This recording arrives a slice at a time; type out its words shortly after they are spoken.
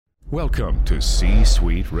Welcome to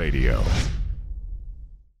C-Suite Radio.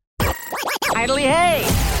 Idly hey!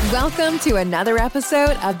 Welcome to another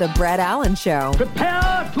episode of The Brett Allen Show,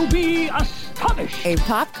 Prepare to be astonished! a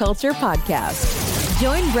pop culture podcast.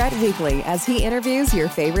 Join Brett weekly as he interviews your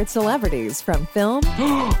favorite celebrities from film,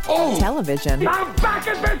 television, I'm back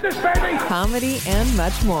in business, baby! comedy, and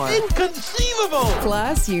much more. Inconceivable!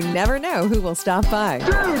 Plus, you never know who will stop by.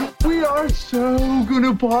 Dude, we are so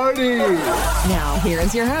gonna party! Now, here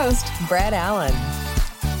is your host, Brett Allen.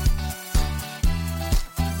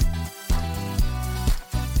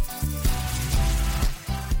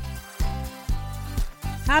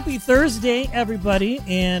 Happy Thursday, everybody,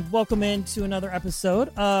 and welcome into another episode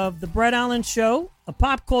of The Brett Allen Show, a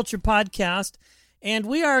pop culture podcast. And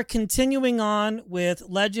we are continuing on with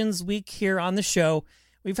Legends Week here on the show.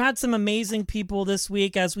 We've had some amazing people this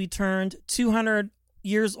week as we turned 200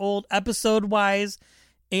 years old episode-wise.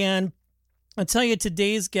 And I'll tell you,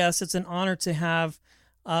 today's guest, it's an honor to have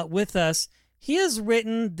with us. He has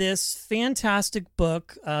written this fantastic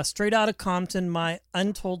book, straight out of Compton, My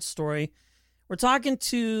Untold Story. We're talking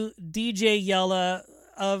to DJ Yella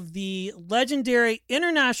of the legendary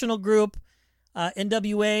international group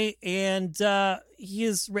N.WA, and he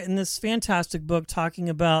has written this fantastic book talking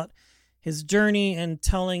about his journey and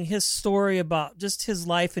telling his story about just his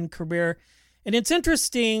life and career. And it's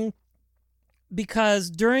interesting because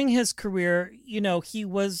during his career, you know, he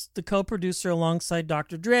was the co-producer alongside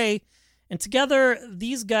Dr. Dre, and together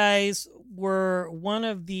these guys were one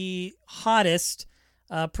of the hottest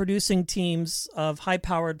producing teams of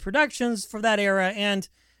high-powered productions for that era and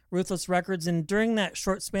Ruthless Records. And during that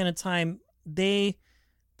short span of time, the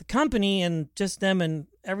company and just them and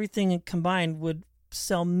everything combined would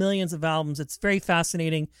sell millions of albums. It's very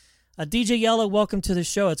fascinating. DJ Yella, welcome to the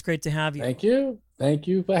show. It's great to have you. Thank you. Thank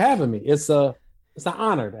you for having me. It's an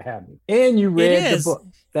honor to have me. And you read the book.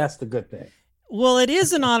 That's the good thing. Well, it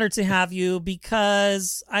is an honor to have you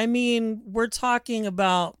because, I mean, we're talking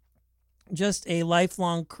about just a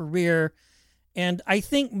lifelong career. And I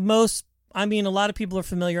think a lot of people are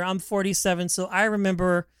familiar. I'm 47, so I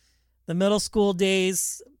remember the middle school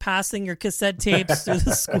days, passing your cassette tapes through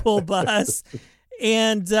the school bus.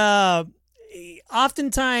 And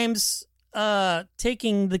oftentimes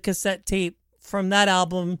taking the cassette tape from that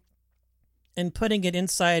album and putting it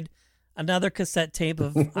inside another cassette tape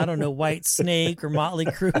of, I don't know, White Snake or Motley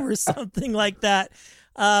Crue or something like that.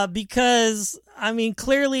 Because, I mean,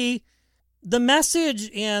 clearly the message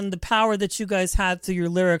and the power that you guys had through your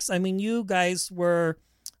lyrics, I mean, you guys were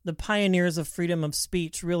the pioneers of freedom of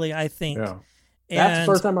speech, really, I think. Yeah. That's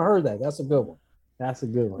the first time I heard that. That's a good one. That's a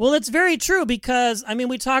good one. Well, it's very true because, I mean,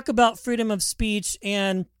 we talk about freedom of speech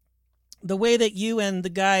and the way that you and the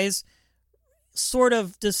guys sort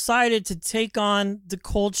of decided to take on the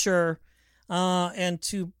culture and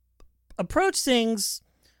to approach things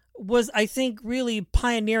was, I think, really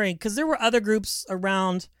pioneering because there were other groups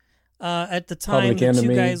around at the time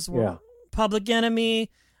you guys were. Public Enemy,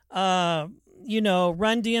 Run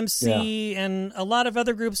DMC, and a lot of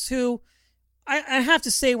other groups who I have to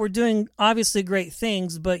say were doing obviously great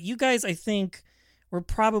things, but you guys, I think, were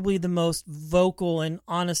probably the most vocal and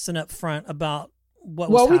honest and upfront about what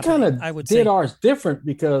was happening. Well, we kind of did ours different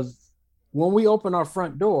because when we opened our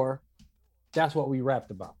front door, that's what we rapped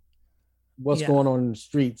about. What's going on in the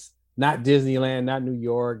streets, not Disneyland, not New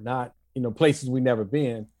York, not, places we never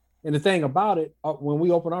been. And the thing about it, when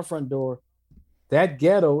we open our front door, that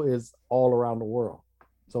ghetto is all around the world.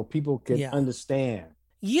 So people can understand.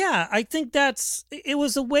 Yeah, I think it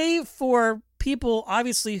was a way for people,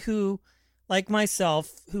 obviously, who, like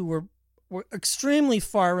myself, who were extremely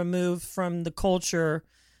far removed from the culture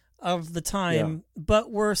of the time,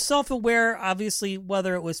 but were self-aware, obviously,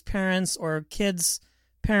 whether it was parents or kids'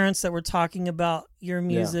 parents that were talking about your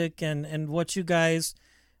music and what you guys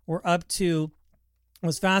were up to.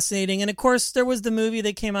 Was fascinating. And of course, there was the movie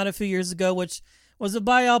that came out a few years ago, which was a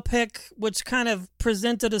biopic, which kind of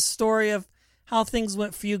presented a story of how things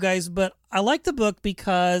went for you guys. But I like the book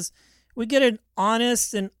because we get an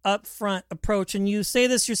honest and upfront approach. And you say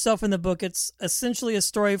this yourself in the book. It's essentially a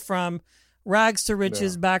story from rags to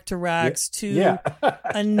riches, back to rags, to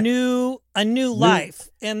a new life.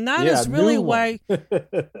 And that is really why,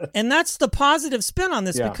 and that's the positive spin on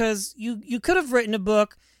this, because you could have written a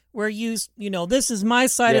book where this is my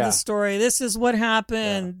side of the story, this is what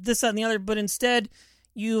happened, this, that, and the other, but instead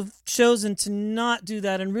you've chosen to not do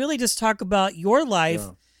that and really just talk about your life,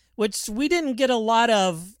 which we didn't get a lot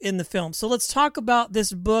of in the film. So let's talk about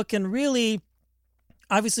this book, and really,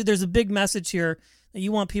 obviously there's a big message here that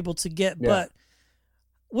you want people to get, but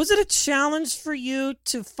Was it a challenge for you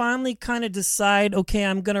to finally kind of decide, okay,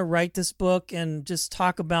 I'm going to write this book and just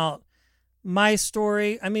talk about my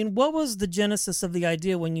story? I mean, what was the genesis of the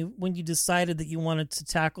idea when you decided that you wanted to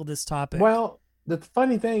tackle this topic? Well, the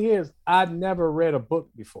funny thing is, I'd never read a book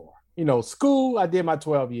before. School, I did my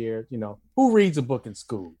 12 years. Who reads a book in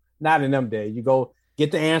school? Not in them days. You go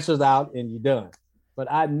get the answers out and you're done. But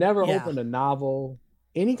I'd never opened a novel,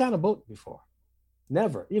 any kind of book before.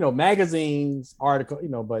 Never. Magazines, article,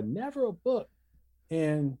 but never a book.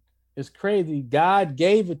 And it's crazy. God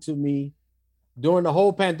gave it to me during the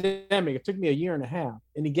whole pandemic. It took me a year and a half,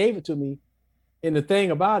 and he gave it to me. And the thing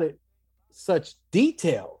about it, such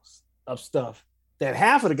details of stuff that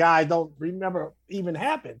half of the guys don't remember even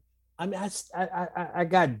happened. I mean, I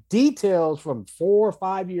got details from 4 or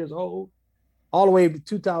 5 years old all the way to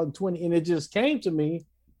 2020, and it just came to me,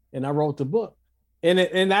 and I wrote the book. And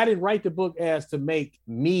I didn't write the book as to make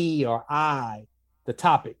me or I the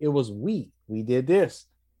topic. It was we. We did this.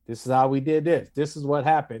 This is how we did this. This is what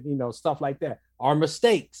happened. Stuff like that. Our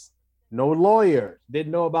mistakes. No lawyers.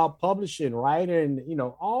 Didn't know about publishing, right? And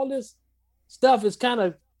all this stuff is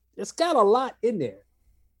it's got a lot in there.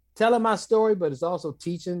 Telling my story, but it's also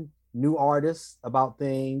teaching new artists about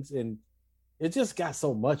things, and it just got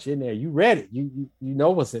so much in there. You read it. You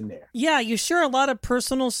know what's in there. Yeah, you share a lot of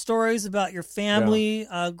personal stories about your family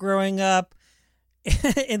growing up.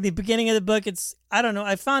 In the beginning of the book, I don't know,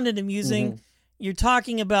 I found it amusing. Mm-hmm. You're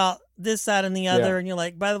talking about this, that, and the other, and you're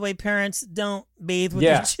like, by the way, parents, don't bathe with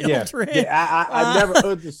your children. Yeah. I never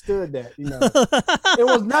understood that. It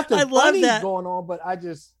was nothing funny going on, but I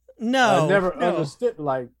never understood,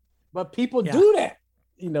 but people do that.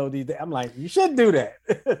 I'm like, you should do that.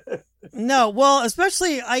 No, well,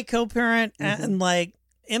 especially I co-parent and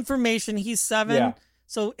information. He's 7,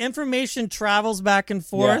 so information travels back and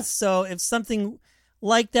forth. Yeah. So if something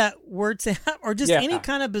like that were to happen, or just any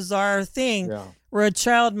kind of bizarre thing where a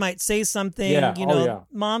child might say something,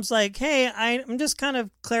 mom's like, hey, I'm just kind of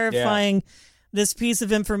clarifying this piece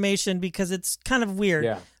of information because it's kind of weird.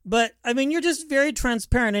 Yeah. But I mean, you're just very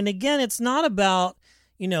transparent. And again, it's not about,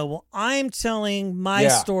 well, I'm telling my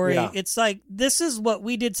story. Yeah. It's like, this is what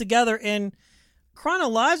we did together. And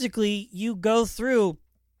chronologically, you go through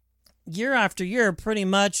year after year pretty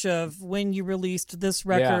much of when you released this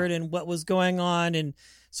record and what was going on and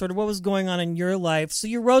sort of what was going on in your life. So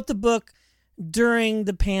you wrote the book during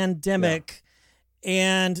the pandemic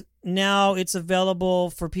and now it's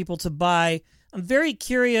available for people to buy. I'm very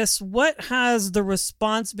curious, what has the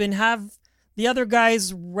response been? Have the other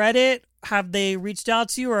guys read it? Have they reached out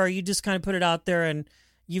to you, or are you just kind of put it out there and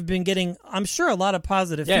you've been getting, I'm sure, a lot of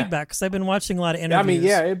positive feedback because I've been watching a lot of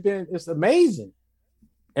interviews. I mean, it's amazing.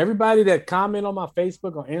 Everybody that comment on my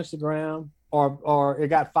Facebook or Instagram or it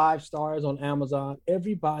got 5 stars on Amazon,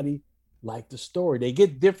 everybody liked the story. They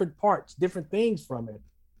get different parts, different things from it.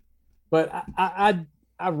 But I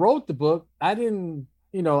wrote the book. I didn't,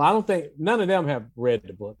 I don't think none of them have read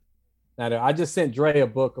the book. Now, I just sent Dre a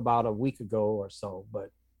book about a week ago or so,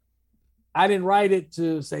 but I didn't write it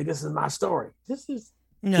to say, this is my story. This is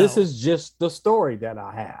just the story that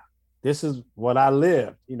I have. This is what I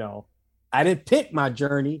lived. I didn't pick my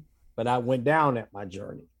journey, but I went down at my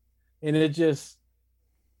journey. And it just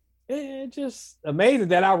amazing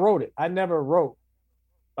that I wrote it. I never wrote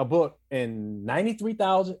a book in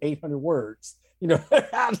 93,800 words.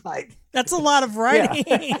 I was like, that's a lot of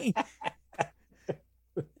writing.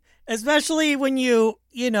 Especially when you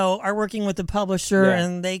are working with a publisher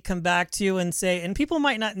and they come back to you and say, and people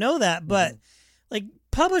might not know that, but like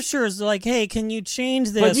publishers are like, hey, can you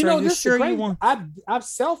change this? But are you sure you want? I've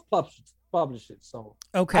self-published it, so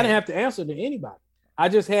I didn't have to answer to anybody. I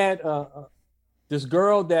just had this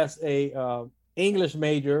girl that's a English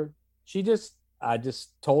major. I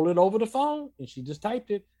just told it over the phone and she just typed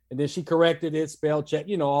it, and then she corrected it, spell check,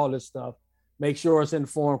 all this stuff, make sure it's in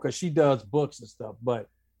form because she does books and stuff, but.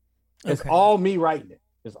 It's all me writing it.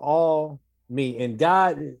 It's all me. And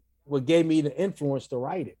God what gave me the influence to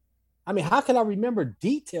write it. I mean, how can I remember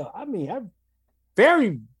detail? I mean, I'm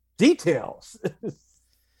very details.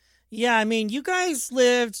 Yeah, I mean, you guys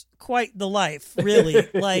lived quite the life, really.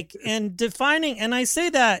 And defining, and I say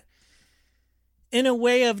that in a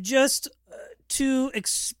way of just to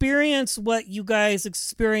experience what you guys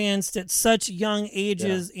experienced at such young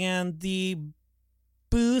ages and the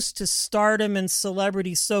boost to stardom and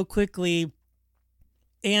celebrity so quickly.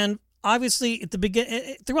 And obviously at the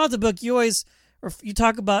beginning, throughout the book, you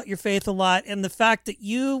talk about your faith a lot, and the fact that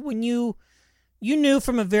when you knew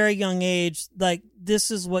from a very young age, like,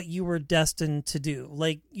 this is what you were destined to do.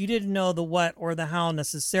 Like, you didn't know the what or the how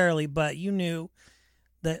necessarily, but you knew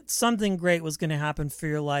that something great was going to happen for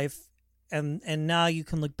your life. and now you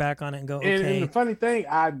can look back on it and go, And okay. the funny thing,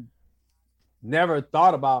 I never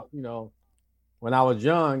thought about, when I was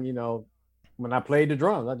young, when I played the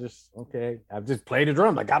drums, I just played the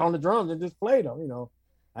drums. I got on the drums and just played them,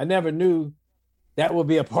 I never knew that would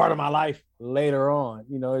be a part of my life later on.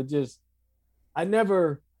 I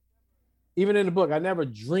never, even in the book, I never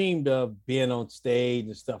dreamed of being on stage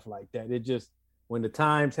and stuff like that. It just, when the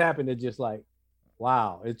times happened, it just like,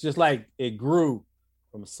 wow. It's just like it grew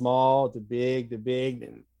from small to big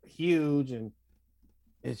and huge. And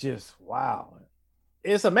it's just, wow.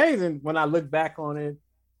 It's amazing when I look back on it.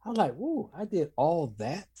 I'm like, whoa, I did all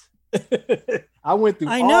that. I went through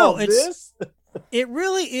all this. It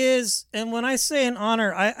really is. And when I say an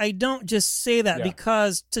honor, I don't just say that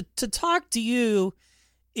because to talk to you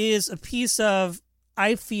is a piece of,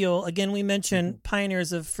 I feel, again, we mentioned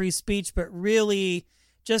pioneers of free speech, but really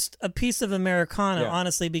just a piece of Americana,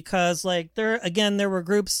 honestly, because like there were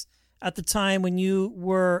groups at the time when you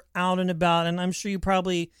were out and about, and I'm sure you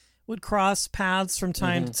probably would cross paths from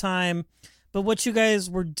time to time, but what you guys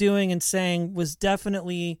were doing and saying was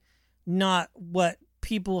definitely not what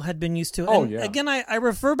people had been used to. Again, I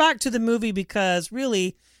refer back to the movie because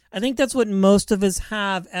really, I think that's what most of us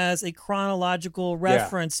have as a chronological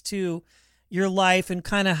reference to your life and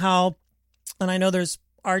kind of how, and I know there's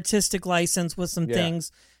artistic license with some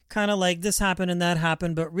things, kind of like this happened and that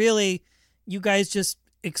happened, but really, you guys just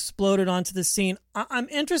exploded onto the scene. I'm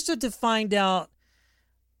interested to find out,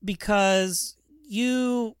 because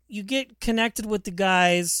you get connected with the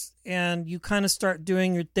guys and you kind of start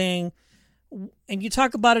doing your thing, and you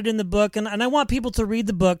talk about it in the book, and I want people to read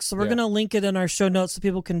the book, so we're going to link it in our show notes so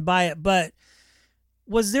people can buy it. But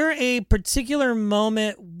was there a particular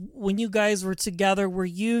moment when you guys were together where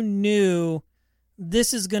you knew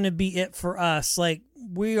this is going to be it for us? Like,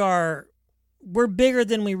 we're bigger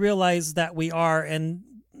than we realize that we are, and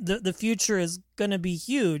the future is going to be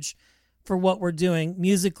huge for what we're doing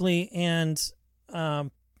musically and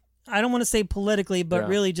I don't want to say politically, but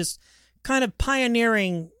really just kind of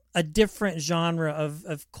pioneering a different genre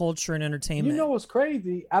of culture and entertainment. You know what's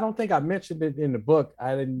crazy? I don't think I mentioned it in the book.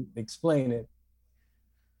 I didn't explain it.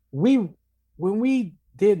 When we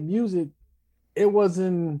did music,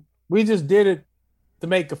 we just did it to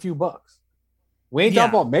make a few bucks. We ain't talking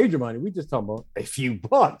about major money. We just talking about a few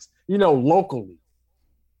bucks, locally.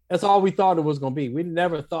 That's all we thought it was going to be. We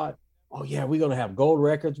never thought, oh yeah, we're going to have gold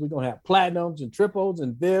records. We're going to have platinums and triples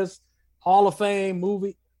and this Hall of Fame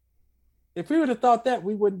movie. If we would have thought that,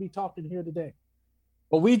 we wouldn't be talking here today.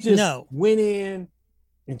 But we just went in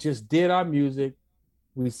and just did our music.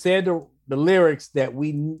 We said the lyrics that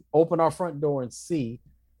we open our front door and see,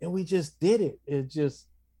 and we just did it.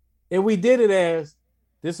 And we did it as,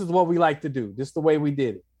 this is what we like to do. This is the way we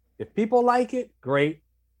did it. If people like it, great.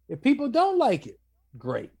 If people don't like it,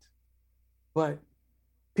 great. But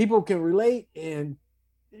people can relate, and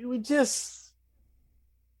it's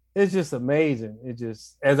just amazing. It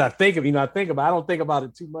just, as I think of, I don't think about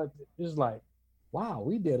it too much. It's like, wow,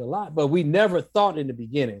 we did a lot, but we never thought in the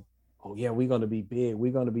beginning, oh yeah, we're going to be big.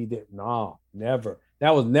 We're going to be there. No, never.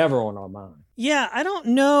 That was never on our mind. Yeah. I don't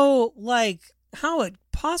know like how it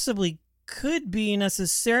possibly could be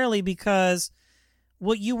necessarily, because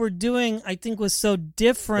what you were doing, I think, was so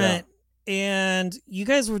different, and you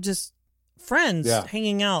guys were just friends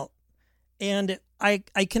hanging out. And I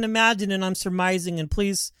can imagine, and I'm surmising, and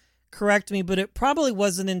please correct me, but it probably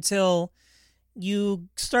wasn't until you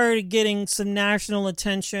started getting some national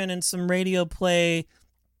attention and some radio play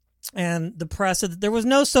and the press. There was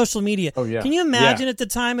no social media. Oh, yeah. Can you imagine at the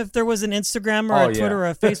time if there was an Instagram or a Twitter or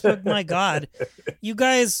a Facebook? My God. You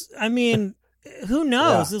guys, I mean, who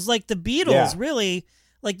knows? It's like the Beatles, really.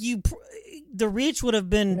 Like the reach would have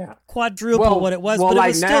been quadruple what it was, but it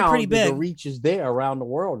was still pretty big. The reach is there around the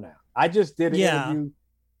world now. I just did an interview an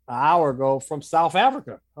hour ago from South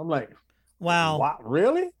Africa. I'm like, wow,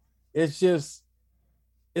 really? It's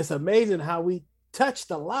amazing how we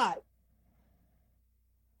touched a lot,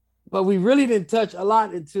 but we really didn't touch a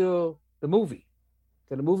lot until the movie.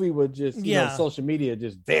 So the movie was just, social media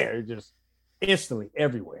just there, just instantly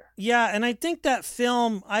everywhere. Yeah, and I think that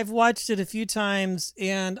film, I've watched it a few times,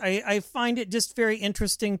 and I find it just very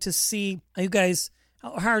interesting to see how you guys,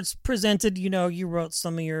 how it's presented. You wrote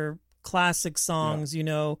some of your classic songs,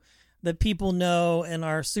 that people know and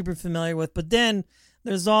are super familiar with, but then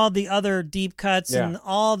there's all the other deep cuts and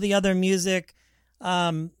all the other music,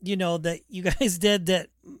 that you guys did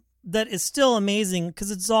that is still amazing,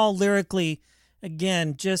 because it's all lyrically,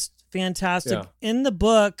 again, just fantastic. In the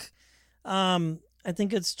book, I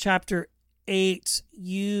think it's chapter 8,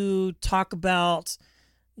 you talk about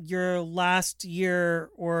your last year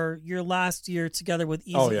together with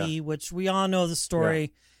Eazy-E, which we all know the story. Yeah.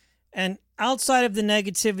 And outside of the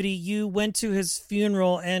negativity, you went to his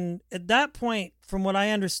funeral. And at that point, from what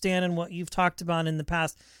I understand and what you've talked about in the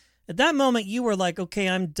past, at that moment, you were like, okay,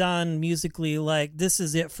 I'm done musically. Like, this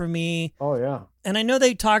is it for me. Oh, yeah. And I know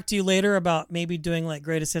they talked to you later about maybe doing like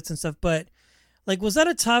greatest hits and stuff, but like, was that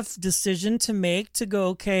a tough decision to make, to go,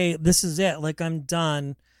 okay, this is it. Like, I'm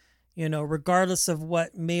done, you know, regardless of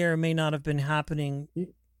what may or may not have been happening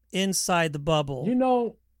inside the bubble. You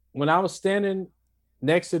know, when I was standing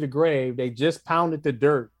next to the grave, they just pounded the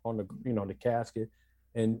dirt on the, you know, the casket,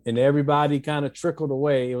 and everybody kind of trickled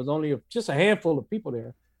away. It was only just a handful of people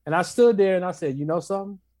there. And I stood there and I said, you know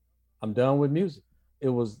something? I'm done with music. It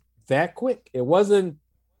was that quick. It wasn't,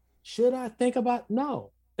 should I think about? No,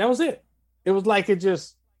 that was it. It was like it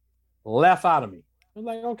just left out of me. I was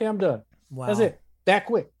like, okay, I'm done. Wow. That's it. That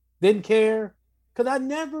quick. Didn't care. Because I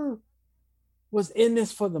never was in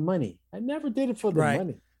this for the money. I never did it for the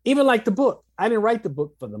money. Even like the book. I didn't write the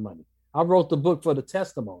book for the money. I wrote the book for the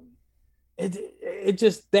testimony. It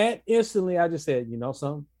just, that instantly, I just said, you know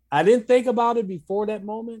something? I didn't think about it before that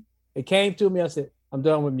moment. It came to me. I said, I'm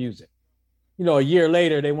done with music. You know, a year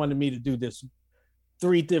later, they wanted me to do this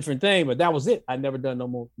 3 different things, but that was it. I'd never done no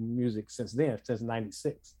more music since then, since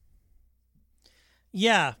 96.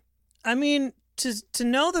 Yeah. I mean, to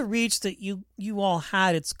know the reach that you all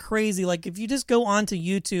had, it's crazy. Like, if you just go onto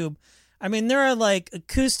YouTube, I mean, there are like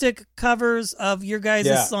acoustic covers of your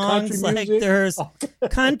guys' songs. Like, there's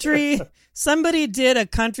country. Somebody did a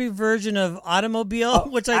country version of Automobile,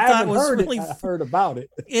 which I thought was really. I heard about it.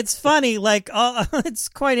 It's funny. Like, it's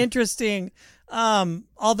quite interesting.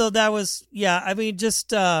 Although that was, I mean,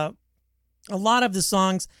 just a lot of the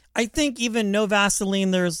songs. I think even No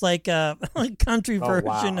Vaseline, there's like a country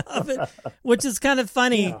version of it, which is kind of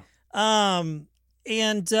funny. Yeah.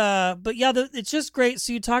 But yeah, it's just great.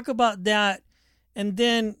 So you talk about that, and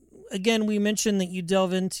then again, we mentioned that you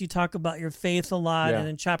talk about your faith a lot, and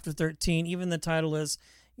in chapter 13, even the title is,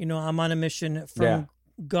 you know, I'm on a mission from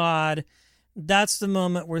God. That's the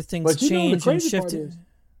moment where things change and shifted.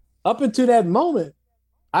 Up until that moment,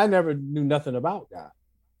 I never knew nothing about God.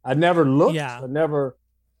 I never looked. Yeah.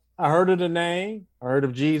 I heard of the name. I heard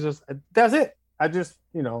of Jesus. That's it. I just,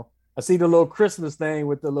 you know, I see the little Christmas thing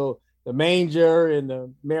with the manger and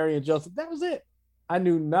the Mary and Joseph. That was it. I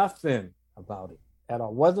knew nothing about it at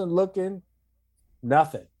all. Wasn't looking,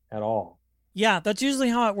 nothing at all. Yeah, that's usually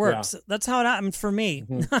how it works. Yeah. That's how it happened for me.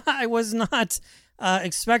 Mm-hmm. I was not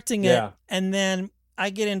expecting it. And then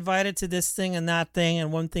I get invited to this thing and that thing,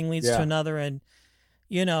 and one thing leads to another. And,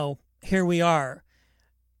 you know, here we are.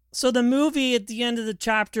 So the movie at the end of the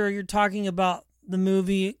chapter, you're talking about the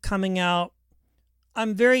movie coming out.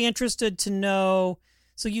 I'm very interested to know.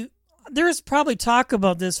 So there's probably talk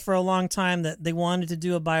about this for a long time, that they wanted to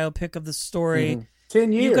do a biopic of the story. Mm-hmm.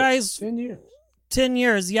 10 years. You guys, 10 years. 10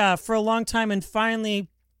 years, yeah, for a long time. And finally,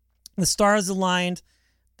 the stars aligned.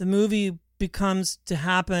 The movie becomes to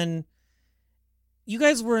happen. You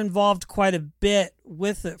guys were involved quite a bit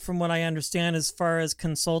with it, from what I understand, as far as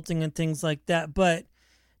consulting and things like that. But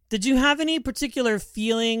did you have any particular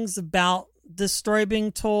feelings about the story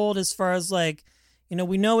being told, as far as, like, you know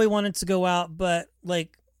we wanted to go out, but,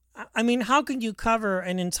 like, I mean, how can you cover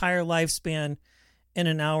an entire lifespan in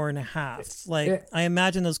an hour and a half? Like, I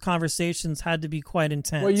imagine those conversations had to be quite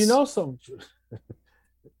intense. Well, you know something.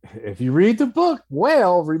 If you read the book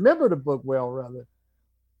remember the book rather,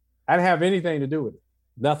 I didn't have anything to do with it.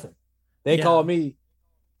 Nothing. They called me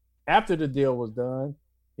after the deal was done,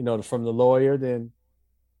 you know, from the lawyer. Then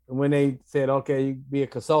when they said, okay, you be a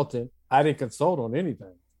consultant, I didn't consult on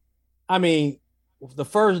anything. I mean, the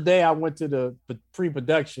first day I went to the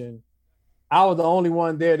pre-production, I was the only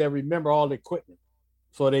one there that remember all the equipment,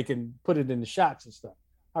 so they can put it in the shots and stuff.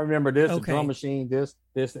 I remember this, the drum machine, this.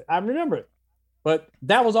 I remember it. But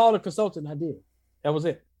that was all the consulting I did. That was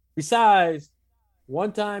it. Besides,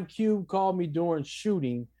 one time Cube called me during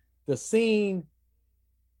shooting the scene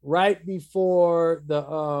right before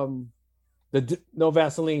the No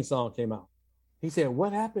Vaseline song came out. He said,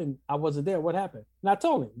 what happened? I wasn't there. What happened? And I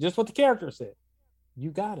told him just what the character said. You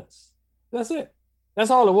got us. That's it. That's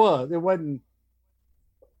all it was. It wasn't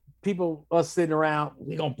us sitting around,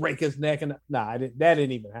 we're going to break his neck. And that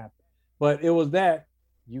didn't even happen. But it was that,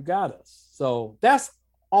 you got us. So that's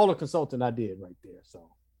all the consulting I did right there. So,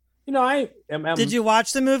 you know, Did you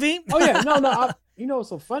watch the movie? Oh, yeah. No. You know, it's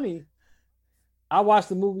so funny. I watched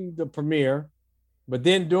the movie, the premiere, but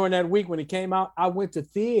then during that week when it came out, I went to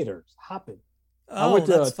theaters hopping. I went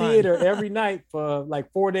to a theater every night for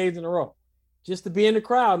like 4 days in a row, just to be in the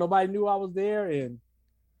crowd. Nobody knew I was there. And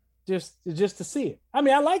just to see it. I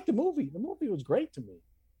mean, I like the movie. The movie was great to me.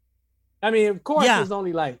 I mean, of course, it's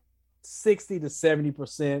only like 60 to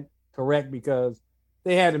 70% correct because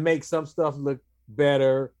they had to make some stuff look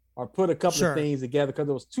better or put a couple of things together because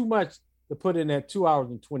there was too much to put in that 2 hours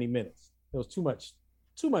and 20 minutes. There was too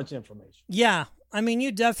much information. Yeah. I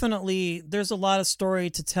mean, there's a lot of story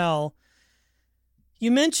to tell.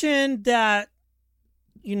 You mentioned that,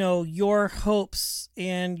 your hopes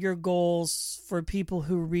and your goals for people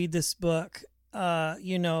who read this book,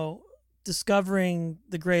 discovering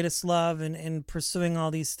the greatest love and pursuing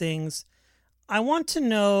all these things. I want to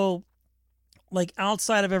know, like,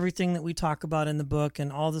 outside of everything that we talk about in the book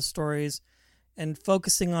and all the stories and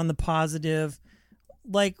focusing on the positive,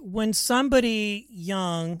 like when somebody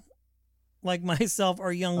young, like myself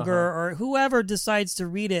or younger or whoever decides to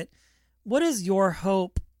read it, what is your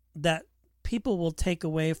hope that people will take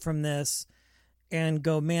away from this and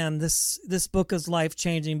go, man, this book is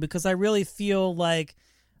life-changing? Because I really feel like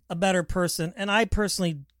a better person. And I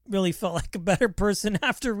personally really felt like a better person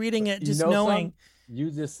after reading it, just knowing.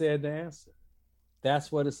 You just said the answer.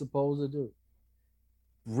 That's what it's supposed to do.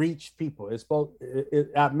 Reach people.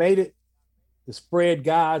 I made it to spread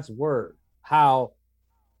God's word. How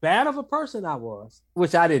bad of a person I was,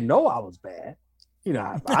 which I didn't know I was bad.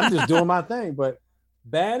 I'm just doing my thing. But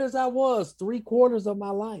bad as I was 3/4 of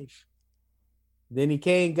my life, then he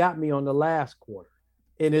came and got me on the last quarter.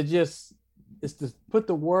 And it's to put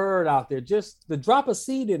the word out there, just to drop a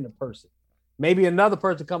seed in the person. Maybe another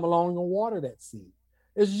person come along and water that seed.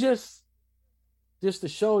 It's just to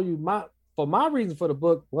show you my reason for the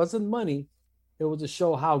book wasn't money. It was to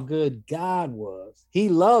show how good God was. He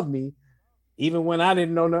loved me even when I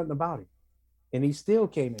didn't know nothing about him. And he still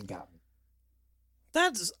came and got me.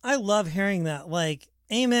 I love hearing that. Like,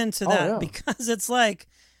 amen to that. Because it's like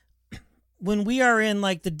when we are in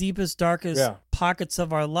like the deepest, darkest pockets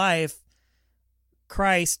of our life,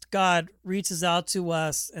 Christ, God, reaches out to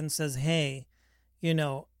us and says, hey,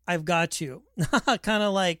 I've got you. Kind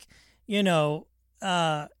of like,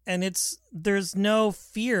 and there's no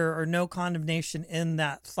fear or no condemnation in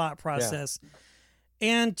that thought process. Yeah.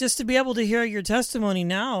 And just to be able to hear your testimony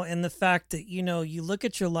now and the fact that, you look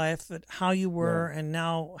at your life, at how you were and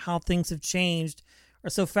now how things have changed are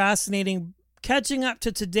so fascinating. Catching up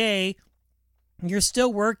to today, you're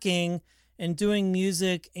still working and doing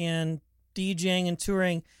music and DJing and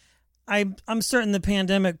touring. I'm certain the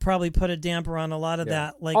pandemic probably put a damper on a lot of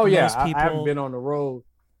that. Like most people. I haven't been on the road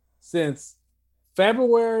since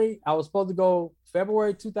February. I was supposed to go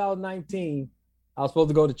February 2019. I was supposed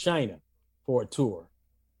to go to China for a tour.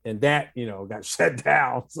 And that, got shut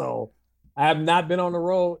down. So I have not been on the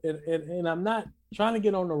road and I'm not trying to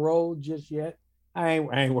get on the road just yet. I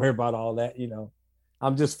ain't worried about all that,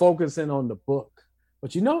 I'm just focusing on the book.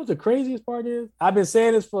 But what the craziest part is? I've been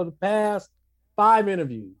saying this for the past 5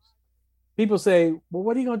 interviews. People say, well,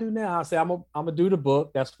 what are you going to do now? I say, I'm going to do the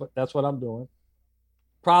book. That's what I'm doing.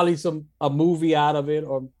 Probably a movie out of it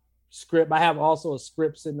or script. I have also a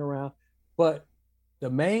script sitting around. But the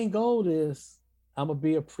main goal is I'm going to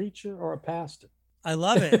be a preacher or a pastor. I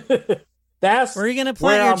love it. That's where are you going to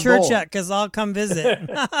plant your church at? Because I'll come visit.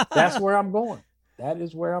 That's where I'm going. That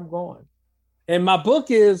is where I'm going. And my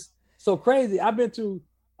book is so crazy. I've been to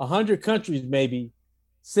 100 countries maybe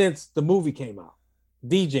since the movie came out,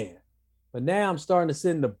 DJing. But now I'm starting to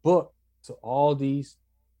send the book to all these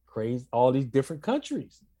different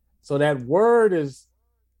countries. So that word is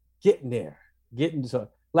getting there, getting to,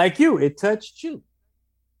 like you, it touched you.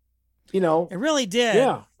 It really did.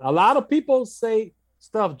 Yeah. A lot of people say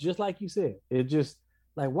stuff just like you said. It just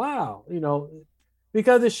like, wow,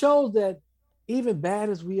 because it shows that even bad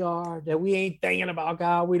as we are, that we ain't thinking about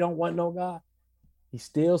God, we don't want no God. He's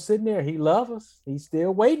still sitting there. He loves us. He's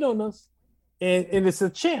still waiting on us. And it's a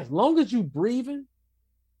chance. As long as you breathing,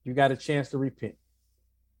 you got a chance to repent.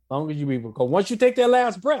 As long as you breathe. Because once you take that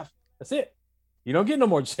last breath, that's it. You don't get no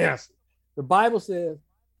more chances. The Bible says,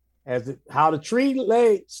 how the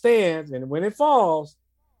tree stands, and when it falls,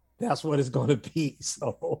 that's what it's going to be.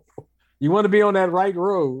 So you want to be on that right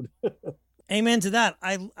road. Amen to that.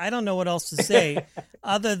 I don't know what else to say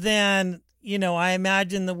other than, I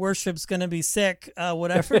imagine the worship's going to be sick,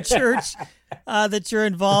 whatever church that you're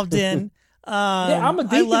involved in. I'm a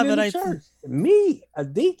deacon in the church. Me, a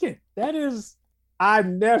deacon. That is, I've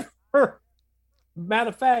never, matter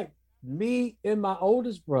of fact, me and my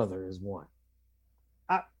oldest brother is one.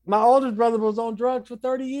 My oldest brother was on drugs for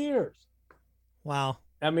 30 years. Wow.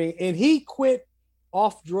 I mean, and he quit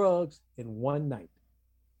off drugs in one night.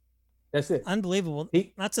 That's it. Unbelievable.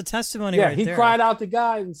 That's a testimony right there. He cried out to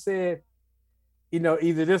God and said,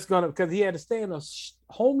 either this because he had to stay in a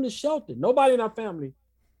homeless shelter. Nobody in our family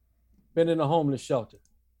been in a homeless shelter.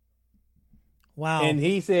 Wow. And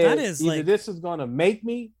he said, that is either this is going to make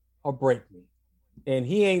me or break me. And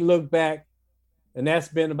he ain't looked back. And that's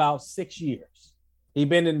been about 6 years. He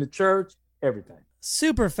been in the church, everything.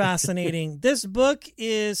 Super fascinating. This book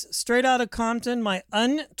is straight out of Compton, my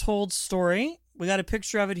untold story. We got a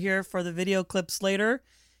picture of it here for the video clips later.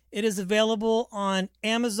 It is available on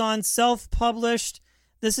Amazon, self-published.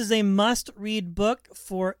 This is a must-read book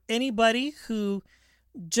for anybody who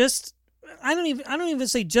just, I don't even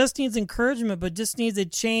say just needs encouragement, but just needs a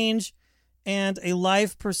change and a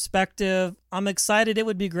life perspective. I'm excited. It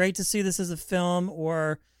would be great to see this as a film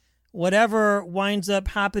or whatever winds up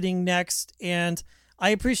happening next. And I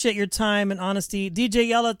appreciate your time and honesty. DJ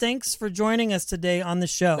Yella, thanks for joining us today on the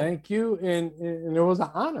show. Thank you. And it was an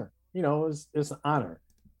honor. You know, it's an honor.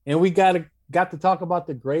 And we got to talk about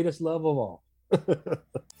the greatest love of all.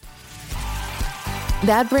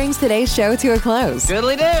 That brings today's show to a close.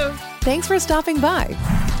 Goodly do. Thanks for stopping by.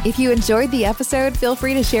 If you enjoyed the episode, feel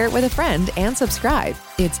free to share it with a friend and subscribe.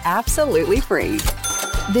 It's absolutely free.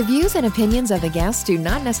 The views and opinions of the guests do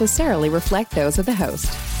not necessarily reflect those of the host.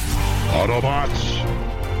 Autobots,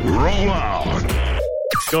 roll out.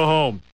 Go home.